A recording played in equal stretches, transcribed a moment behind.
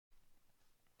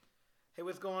Hey,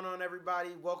 what's going on, everybody?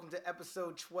 Welcome to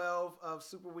episode 12 of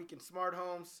Super Week in Smart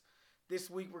Homes. This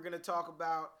week, we're going to talk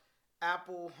about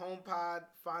Apple HomePod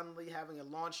finally having a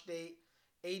launch date,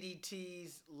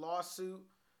 ADT's lawsuit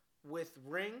with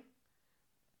Ring,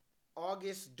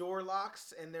 August door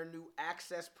locks and their new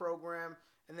access program,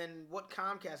 and then what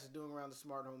Comcast is doing around the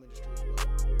smart home industry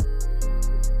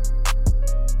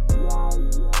as well.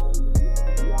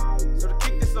 So to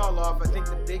kick this all off, I think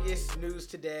the biggest news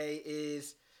today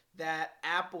is that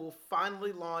Apple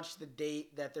finally launched the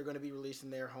date that they're going to be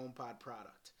releasing their HomePod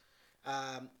product.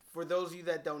 For those of you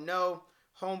that don't know,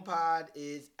 HomePod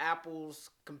is Apple's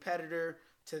competitor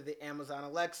to the Amazon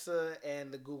Alexa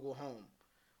and the Google Home.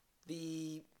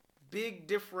 The big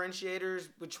differentiators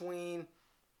between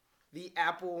the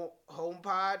Apple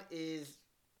HomePod is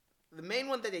the main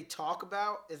one that they talk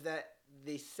about is that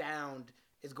the sound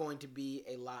is going to be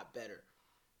a lot better.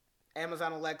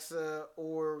 Amazon Alexa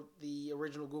or the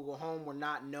original Google Home were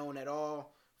not known at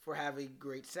all for having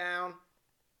great sound.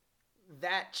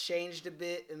 That changed a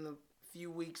bit in the few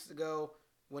weeks ago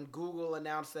when Google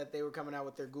announced that they were coming out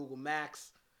with their Google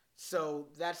Max. So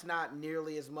that's not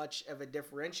nearly as much of a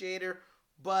differentiator.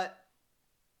 But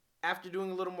after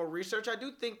doing a little more research, I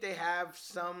do think they have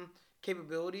some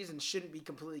capabilities and shouldn't be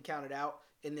completely counted out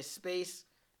in this space.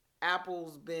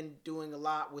 Apple's been doing a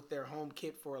lot with their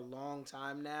HomeKit for a long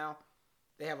time now.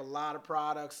 They have a lot of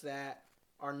products that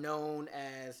are known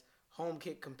as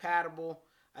HomeKit compatible.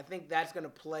 I think that's going to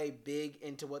play big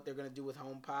into what they're going to do with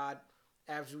HomePod.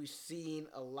 As we've seen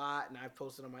a lot, and I've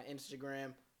posted on my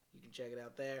Instagram, you can check it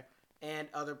out there, and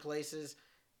other places,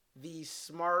 these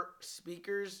smart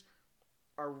speakers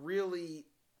are really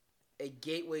a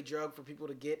gateway drug for people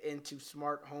to get into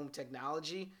smart home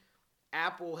technology.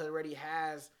 Apple already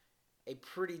has a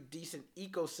pretty decent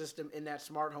ecosystem in that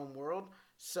smart home world.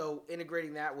 So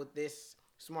integrating that with this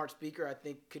smart speaker, I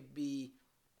think, could be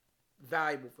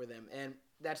valuable for them. And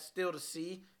that's still to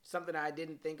see, something I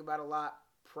didn't think about a lot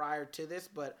prior to this,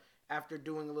 but after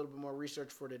doing a little bit more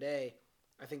research for today,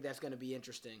 I think that's going to be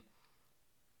interesting.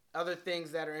 Other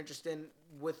things that are interesting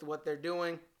with what they're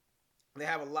doing, they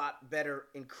have a lot better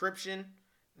encryption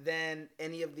than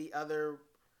any of the other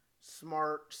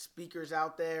smart speakers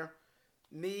out there.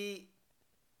 Me,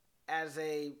 as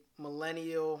a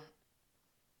millennial,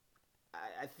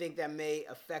 I think that may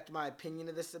affect my opinion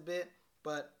of this a bit,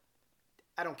 but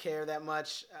I don't care that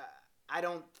much. I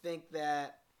don't think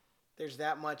that there's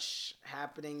that much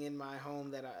happening in my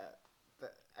home that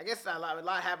I guess a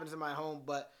lot happens in my home,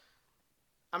 but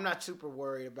I'm not super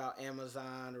worried about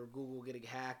Amazon or Google getting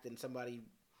hacked and somebody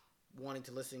wanting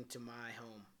to listen to my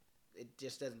home. It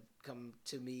just doesn't come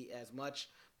to me as much.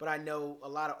 But I know a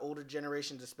lot of older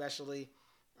generations especially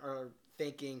are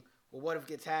thinking, well, what if it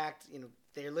gets hacked? You know,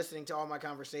 they're listening to all my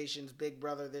conversations, Big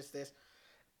Brother, this.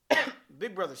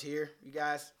 Big Brother's here, you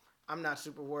guys. I'm not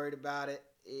super worried about it.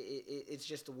 It's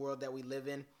just the world that we live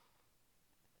in.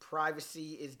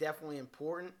 Privacy is definitely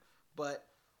important, but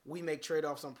we make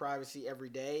trade-offs on privacy every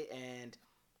day, and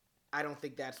I don't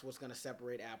think that's what's going to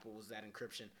separate Apple is that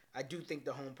encryption. I do think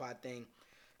the HomePod thing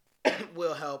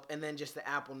will help, and then just the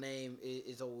Apple name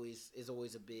is always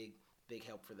a big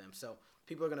help for them. So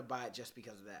people are going to buy it just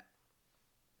because of that.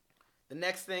 The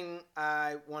next thing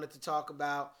I wanted to talk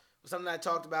about was something I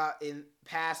talked about in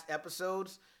past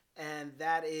episodes, and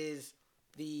that is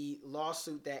the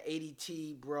lawsuit that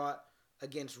ADT brought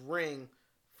against Ring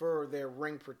for their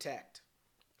Ring Protect.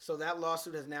 So that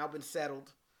lawsuit has now been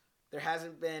settled. There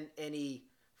hasn't been any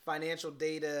financial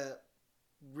data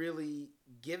really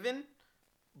given,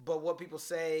 but what people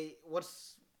say,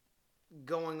 what's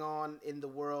going on in the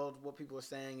world, what people are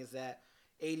saying is that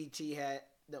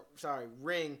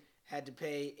Ring had to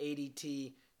pay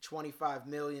ADT $25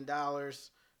 million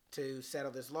to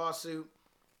settle this lawsuit,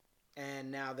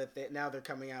 and now they're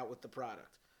coming out with the product.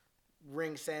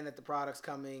 Ring saying that the product's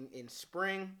coming in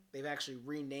spring. They've actually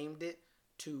renamed it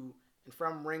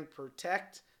from Ring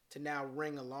Protect to now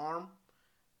Ring Alarm.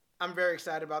 I'm very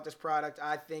excited about this product.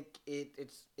 I think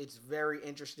it's very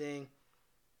interesting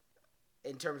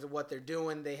in terms of what they're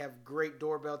doing. They have great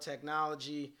doorbell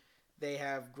technology. They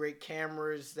have great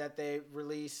cameras that they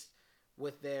released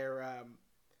with their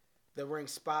the Ring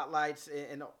spotlights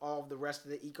and all of the rest of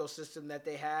the ecosystem that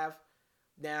they have.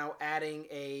 Now adding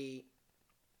an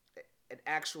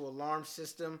actual alarm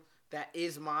system that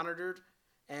is monitored,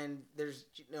 and there's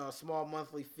a small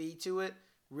monthly fee to it,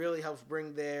 really helps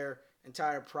bring their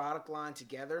entire product line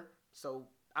together. So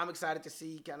I'm excited to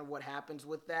see kind of what happens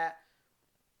with that.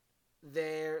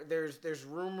 There's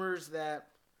rumors that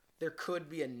there could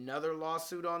be another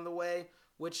lawsuit on the way,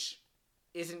 which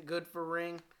isn't good for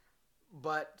Ring,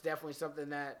 but definitely something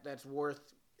that's worth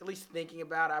at least thinking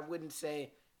about. I wouldn't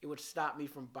say it would stop me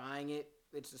from buying it.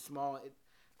 It's a small.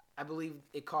 I believe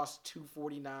it costs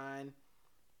 $249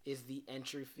 is the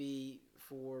entry fee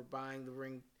for buying the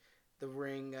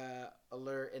ring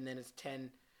alert, and then it's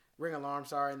ring alarm.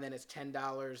 Sorry, and then it's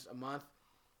 $10 a month.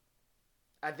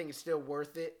 I think it's still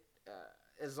worth it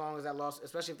as long as that lawsuit,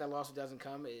 especially if that lawsuit doesn't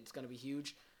come, it's going to be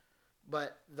huge.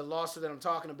 But the lawsuit that I'm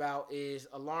talking about is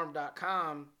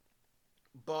Alarm.com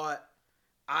bought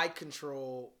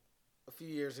iControl a few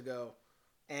years ago,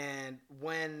 and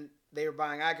when they were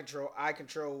buying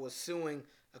iControl was suing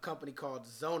a company called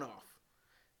Zonoff,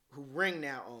 who Ring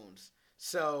now owns.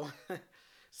 So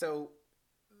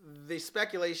the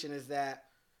speculation is that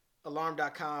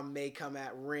Alarm.com may come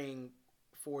at Ring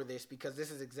for this because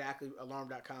this is exactly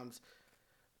Alarm.com's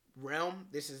realm.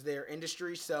 This is their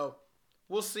industry. So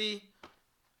we'll see.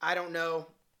 I don't know.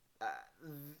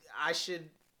 I should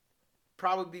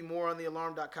probably be more on the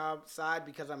Alarm.com side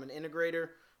because I'm an integrator,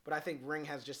 but I think Ring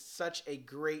has just such a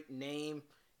great name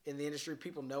in the industry.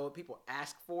 People know it. People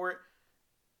ask for it,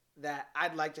 that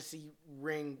I'd like to see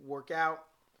Ring work out.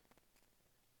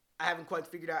 I haven't quite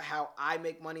figured out how I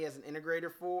make money as an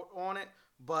integrator on it,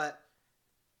 but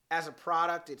as a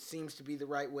product, it seems to be the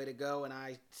right way to go, and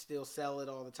I still sell it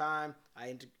all the time.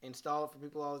 I install it for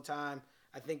people all the time.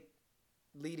 I think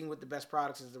leading with the best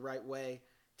products is the right way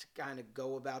to kind of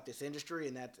go about this industry,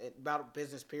 and that's about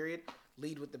business, period.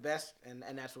 Lead with the best, and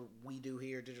that's what we do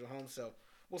here at Digital Home. So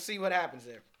we'll see what happens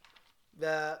there.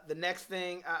 The next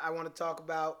thing I want to talk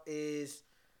about is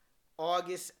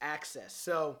August Access.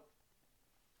 So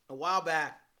a while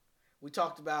back, we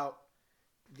talked about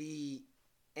the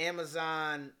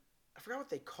Amazon, I forgot what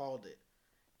they called it,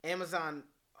 Amazon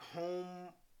Home,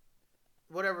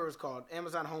 whatever it was called,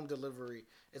 Amazon Home Delivery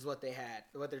is what they had,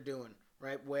 what they're doing,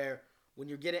 right? Where when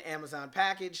you get an Amazon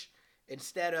package,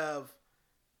 instead of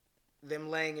them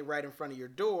laying it right in front of your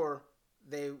door,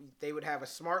 they would have a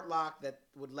smart lock that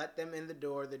would let them in the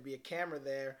door. There'd be a camera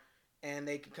there, and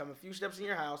they could come a few steps in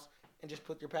your house and just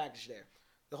put your package there.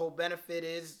 The whole benefit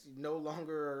is no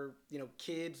longer are,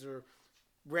 kids or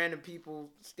random people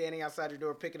standing outside your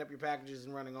door picking up your packages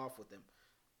and running off with them.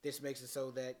 This makes it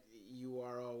so that you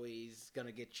are always going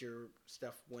to get your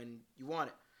stuff when you want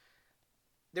it.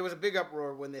 There was a big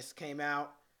uproar when this came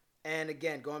out. And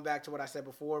again, going back to what I said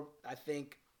before, I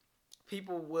think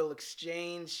people will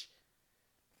exchange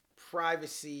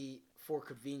privacy for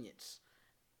convenience.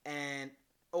 And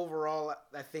overall,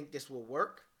 I think this will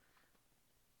work.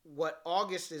 What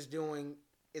August is doing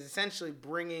is essentially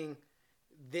bringing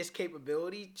this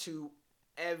capability to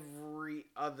every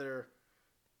other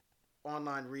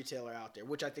online retailer out there,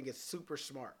 which I think is super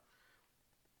smart.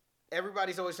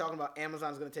 Everybody's always talking about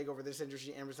Amazon's going to take over this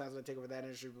industry, Amazon's going to take over that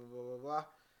industry, blah, blah, blah, blah.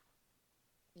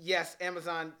 Yes,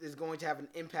 Amazon is going to have an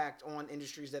impact on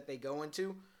industries that they go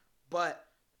into, but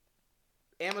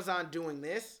Amazon doing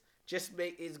this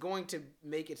is going to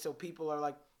make it so people are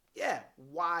like, yeah,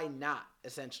 why not,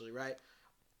 essentially, right?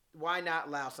 Why not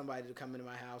allow somebody to come into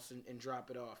my house and drop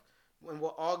it off? And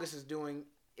what August is doing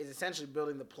is essentially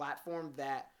building the platform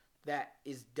that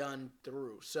is done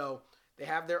through. So they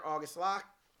have their August lock,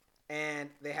 and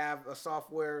they have a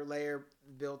software layer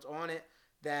built on it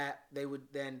that they would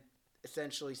then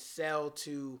essentially sell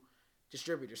to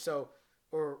distributors, so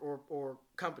or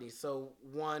companies. So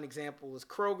one example is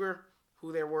Kroger,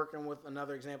 who they're working with.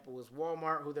 Another example is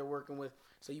Walmart, who they're working with.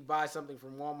 So you buy something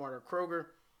from Walmart or Kroger,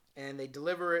 and they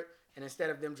deliver it, and instead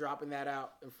of them dropping that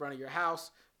out in front of your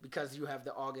house, because you have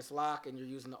the August lock and you're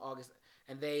using the August,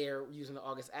 and they are using the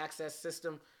August Access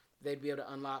system, they'd be able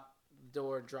to unlock the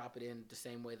door and drop it in the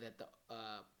same way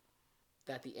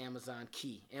that the Amazon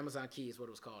Key is what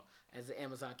it was called, as the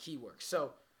Amazon Key works.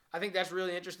 So I think that's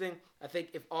really interesting. I think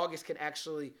if August can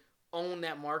actually own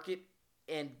that market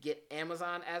and get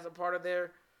Amazon as a part of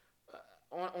their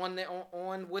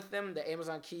on with them, the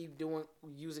Amazon Key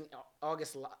using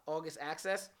August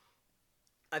Access,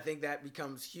 I think that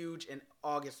becomes huge, and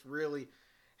August really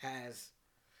has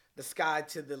the sky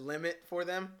to the limit for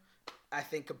them. I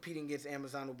think competing against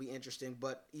Amazon will be interesting,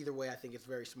 but either way, I think it's a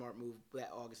very smart move that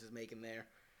August is making there.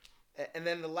 And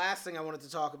then the last thing I wanted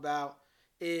to talk about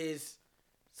is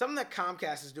something that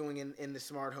Comcast is doing in the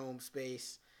smart home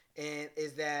space, and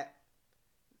is that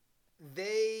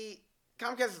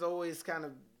Comcast is always kind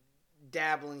of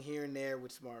dabbling here and there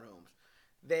with smart homes.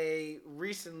 They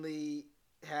recently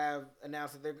have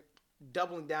announced that they're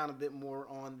doubling down a bit more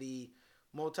on the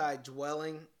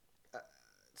multi-dwelling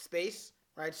space,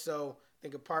 right? So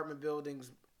think apartment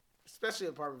buildings, especially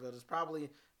apartment buildings, probably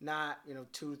not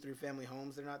 2 to 3 family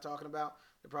homes they're not talking about.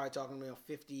 They're probably talking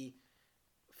 50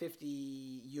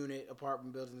 50-unit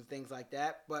apartment buildings and things like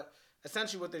that. But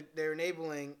essentially what they're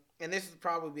enabling, and this is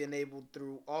probably be enabled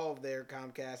through all of their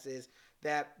Comcast, is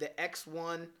that the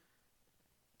X1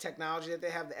 technology that they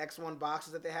have, the X1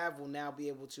 boxes that they have, will now be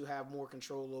able to have more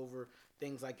control over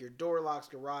things like your door locks,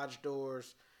 garage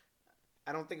doors.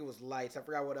 I don't think it was lights. I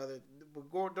forgot what other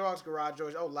door locks, garage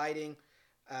doors. Oh, lighting,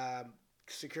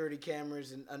 security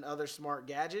cameras, and other smart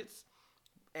gadgets.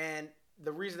 And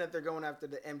the reason that they're going after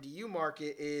the MDU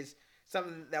market is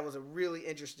something that was a really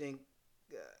interesting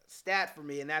stat for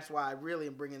me, and that's why I really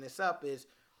am bringing this up, is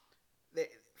that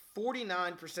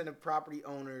 49% of property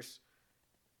owners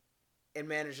and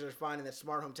managers are finding that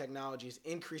smart home technology is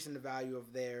increasing the value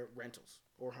of their rentals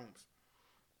or homes.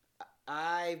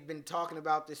 I've been talking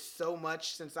about this so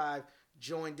much since I've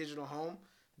joined Digital Home.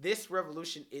 This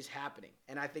revolution is happening,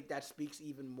 and I think that speaks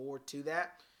even more to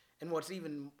that. And what's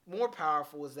even more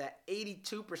powerful is that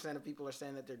 82% of people are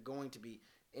saying that they're going to be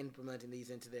implementing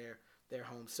these into their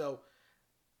homes. So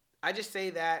I just say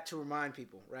that to remind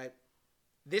people, right?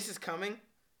 This is coming,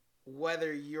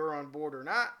 whether you're on board or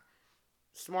not.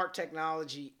 Smart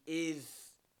technology is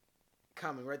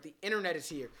coming, right? The internet is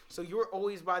here. So you're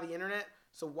always by the internet,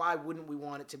 so why wouldn't we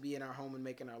want it to be in our home and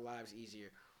making our lives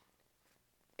easier?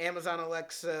 Amazon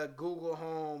Alexa, Google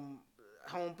Home,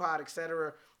 HomePod,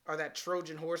 etc., are that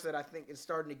Trojan horse that I think is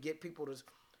starting to get people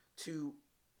to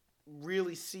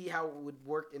really see how it would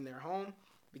work in their home,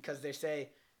 because they say,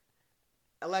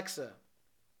 Alexa,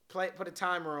 put a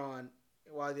timer on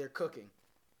while they're cooking.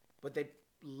 But they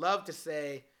love to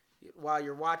say, while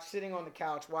you're sitting on the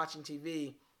couch watching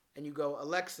TV, and you go,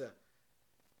 Alexa,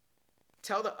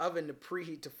 tell the oven to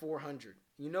preheat to 400.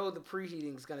 You know the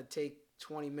preheating is going to take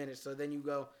 20 minutes. So then you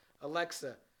go,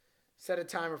 Alexa, set a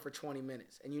timer for 20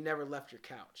 minutes. And you never left your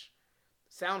couch.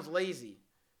 Sounds lazy,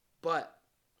 but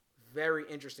very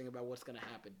interesting about what's going to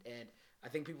happen. And I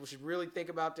think people should really think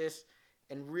about this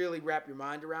and really wrap your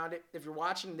mind around it. If you're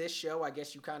watching this show, I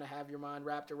guess you kind of have your mind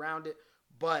wrapped around it.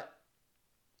 But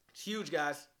it's huge,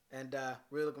 guys. And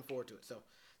really looking forward to it. So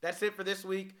that's it for this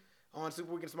week on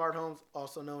Super Week in Smart Homes,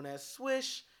 also known as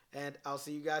Swish. And I'll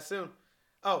see you guys soon.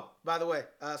 Oh, by the way,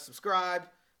 subscribe.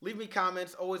 Leave me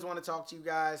comments. Always want to talk to you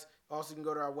guys. Also, you can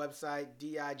go to our website,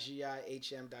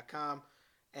 digihm.com.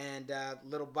 And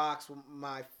little box with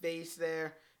my face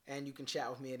there. And you can chat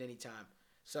with me at any time.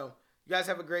 So you guys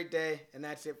have a great day. And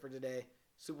that's it for today.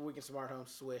 Super Week in Smart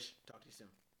Homes, Swish. Talk to you soon.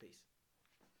 Peace.